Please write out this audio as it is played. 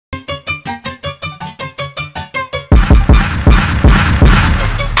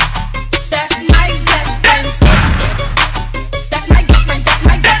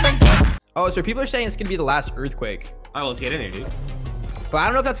so people are saying it's gonna be the last earthquake. All right, let's get in there, dude. But I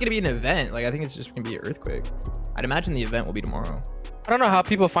don't know if that's gonna be an event. Like, I think it's just gonna be an earthquake. I'd imagine the event will be tomorrow. I don't know how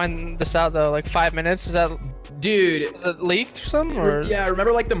people find this out though. Like 5 minutes? Is that, dude? Is it leaked or something? Or? Yeah,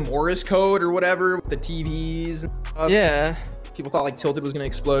 remember like the Morse code or whatever with the TVs and stuff? Yeah. People thought like Tilted was gonna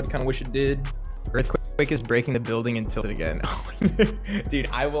explode. Kind of wish it did. Earthquake is breaking the building and Tilted again. Dude,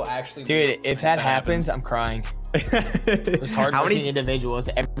 I will actually. Dude, if that happens, I'm crying. Those hardworking individuals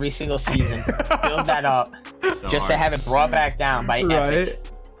every single season build that up so just to have it brought back down by Epic.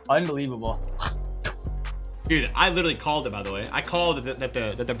 Unbelievable. Dude, I literally called it, by the way. I called that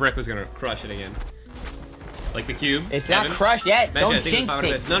the brick was gonna crush it again. Like the cube. It's not crushed yet. Don't jinx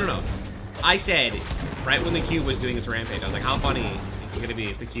it. No. I said right when the cube was doing its rampage, I was like, how funny is it gonna be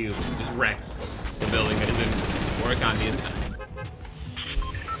if the cube just wrecks the building that has been working on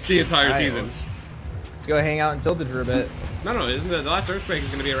the entire season. Let's go hang out in Tilted for a bit. No, isn't the last earthquake is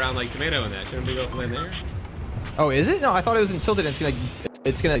gonna be around like Tomato and that? Shouldn't we go land there? Oh, is it? No, I thought it was in Tilted. And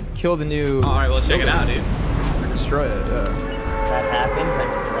it's gonna kill the new. All right, well, let's check it out, dude. Destroy it. Yeah. That happens,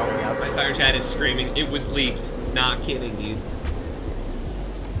 I'm throwing up. My entire chat is screaming. It was leaked. Not kidding, dude.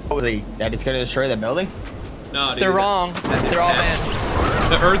 What was leaked? That it's gonna destroy the building? No, dude. They're wrong. They're all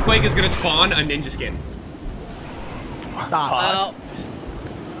banned. The earthquake is gonna spawn a ninja skin. Stop.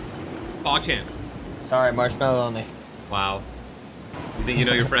 PogChamp. Sorry, marshmallow only. Wow. You think you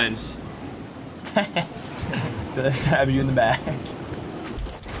know your friends? Gonna stab you in the back.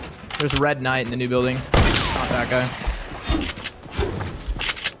 There's Red Knight in the new building. Not that guy.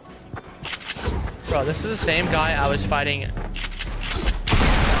 Bro, this is the same guy I was fighting.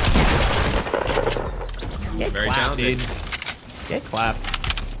 Very talented. Get clapped.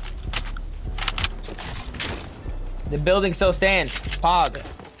 The building still stands. Pog.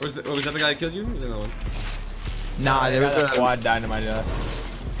 Was that the guy that killed you? Or was that one? Nah, there was a quad dynamite us.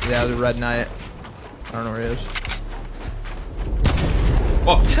 Yeah, the Red Knight. I don't know where he is.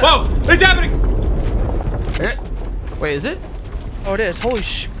 Whoa! It's happening! Wait, is it? Oh, it is. Holy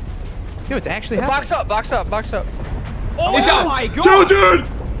sh! Yo, it's actually happening. Box up. Oh, It's oh my god!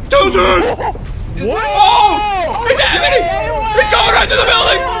 Tilted! What? Oh! It's happening! It's going right to the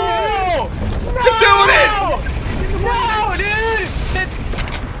building! It's doing it! No, dude!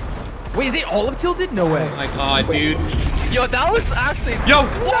 Wait, is it all of Tilted? No way. Oh my god, dude. Yo, that was actually. Yo!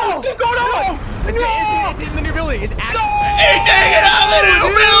 What's going on? It's in the new building. It's actually. He's taking out the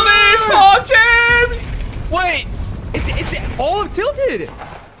new building! PogChamp! Wait! It's all of Tilted.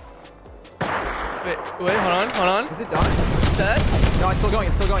 Wait, hold on. Is it done? Dead? No, it's still going.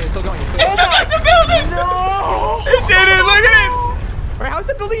 It's still going. It took out the building! No! It did it! Look at it! Wait, how's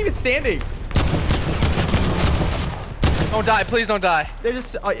that building even standing? Don't die, please don't die. They're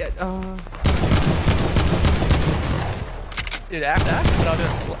just. Dude, act, but I'll do it.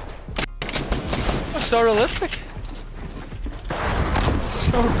 That's so realistic.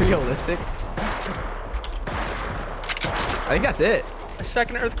 So realistic. I think that's it. My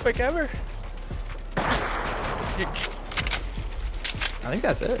second earthquake ever. I think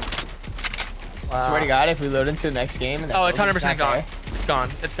that's it. Wow. Swear to God, if we load into the next game. Oh, it's 100% gone. It's gone.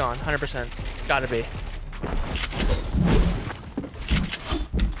 It's gone. 100%. Gotta be.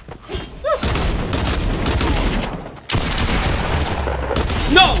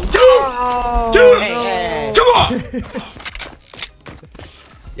 No! Dude! Oh, Dude! Hey. Come on!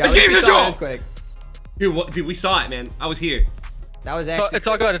 Yeah, This game is all. earthquake. Dude, we saw it, man. I was here. That was actually. It's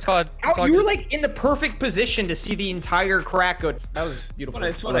all good. It's called. You were like in the perfect position to see the entire crack go. That was beautiful.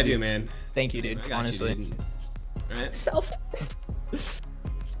 That's what I do, man. Thank you, dude. Honestly. You, dude. Right? Selfless.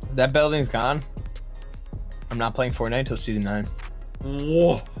 That building's gone. I'm not playing Fortnite until season 9.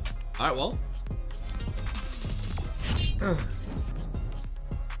 Whoa. All right, well.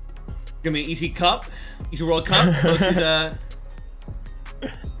 Gonna be an easy cup, easy World Cup versus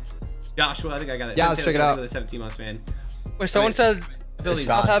Joshua. I think I got it. Yeah, let's check it out. The 17 months, man. Wait, someone said It's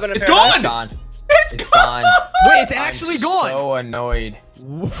stop gone. having a It's paradise? gone! It's gone. It's gone. Wait, it's actually gone. So annoyed.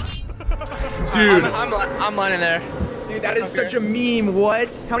 Dude. I'm lying there. Dude, that is such a meme.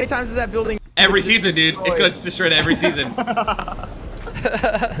 What? How many times is that building? Every season, dude. It gets destroyed every season.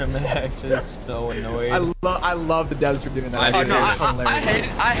 I'm actually so annoyed. I love the devs for doing that. I do, No, too. I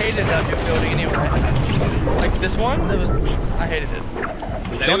hated that new building anyway. Like this one, I hated it.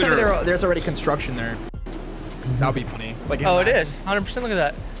 Don't tell me there's already construction there. That'll be funny. Like. Oh, it is. 100%. Look at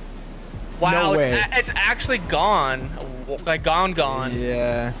that. Wow, No way. it's actually gone. Like gone.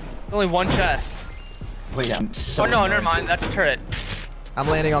 Yeah. Only one chest. Wait, I'm so Oh no, annoyed. never mind. That's a turret. I'm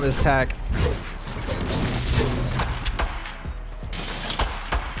landing on this tack.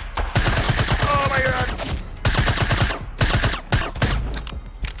 Oh my god.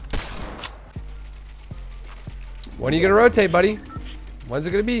 When are you gonna rotate, buddy? When's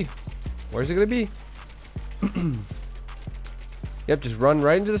it gonna be? Where's it gonna be? Yep, just run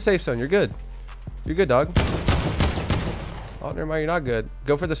right into the safe zone. You're good. You're good, dog. Oh, never mind. You're not good.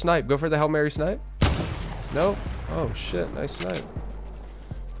 Go for the snipe. Go for the Hail Mary snipe. No. Oh shit. Nice snipe.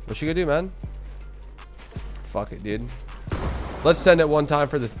 What you gonna do, man? Fuck it, dude. Let's send it one time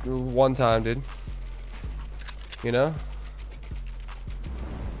for this one time, dude. You know?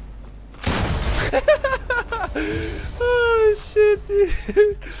 Oh shit,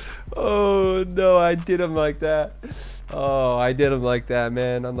 dude. Oh no, I did him like that. Oh, I did him like that,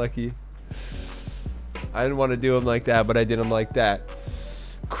 man. Unlucky. I didn't want to do him like that, but I did him like that.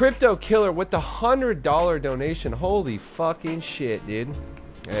 Crypto Killer with the $100 donation. Holy fucking shit, dude.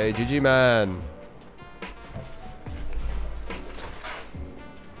 Hey, GG, man.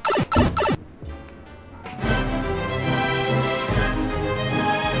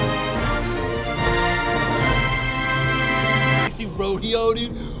 Rodeo,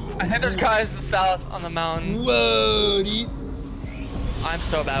 dude. I think there's guys south on the mountain. Whoa, dude. I'm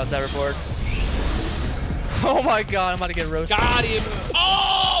so bad with that report. Oh my god, I'm about to get roasted. Got him.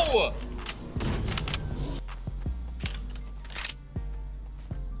 Oh!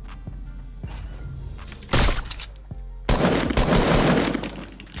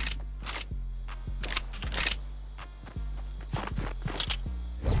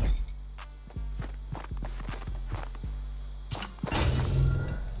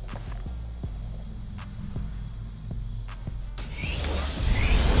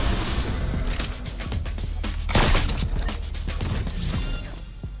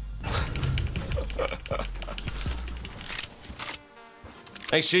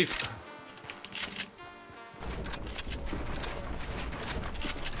 Thanks, Chief.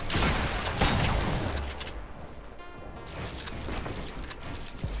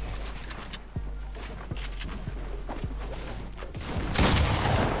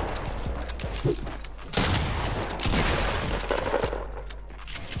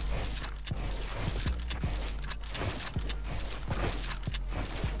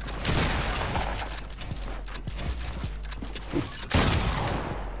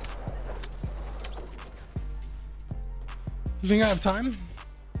 You think I have time?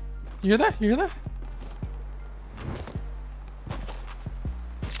 You hear that? You hear that?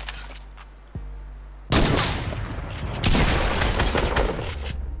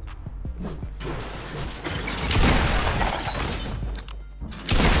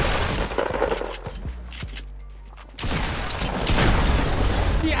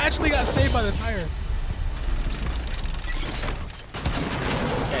 He actually got saved by the tire.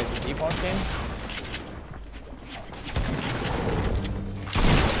 Okay, it's a default game.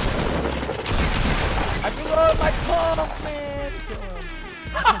 I blew up my pump, man.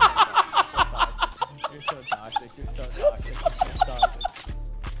 You're so toxic. You're so toxic. You're so toxic.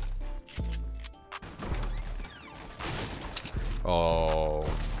 Oh.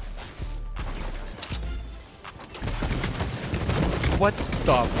 What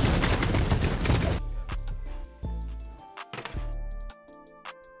the?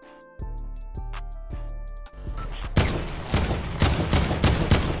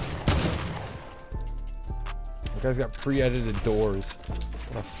 The guy's got pre-edited doors.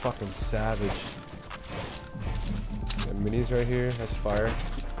 What a fucking savage. Got minis right here. That's fire.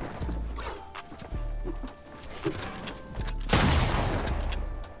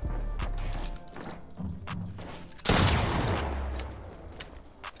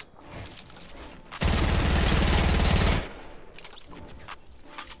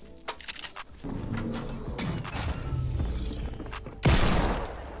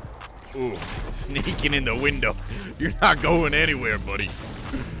 Ooh, sneaking in the window. You're not going anywhere, buddy.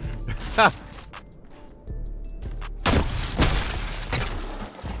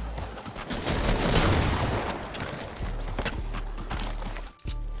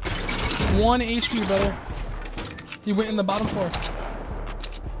 One HP, brother. He went in the bottom floor.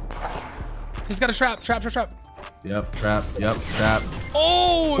 He's got a trap. Trap. Yep, trap. Yep, trap.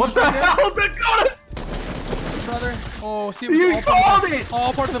 Oh! What the hell? Brother. Oh, see, it You was called it!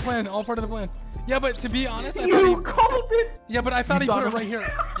 all part of the plan. All part of the plan. Yeah, but to be honest, I thought You called it! Yeah, but I thought he You put it thought right here.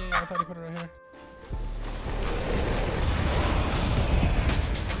 Yeah, I thought he put it right here.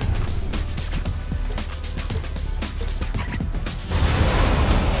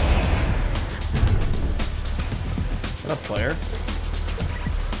 What up, player?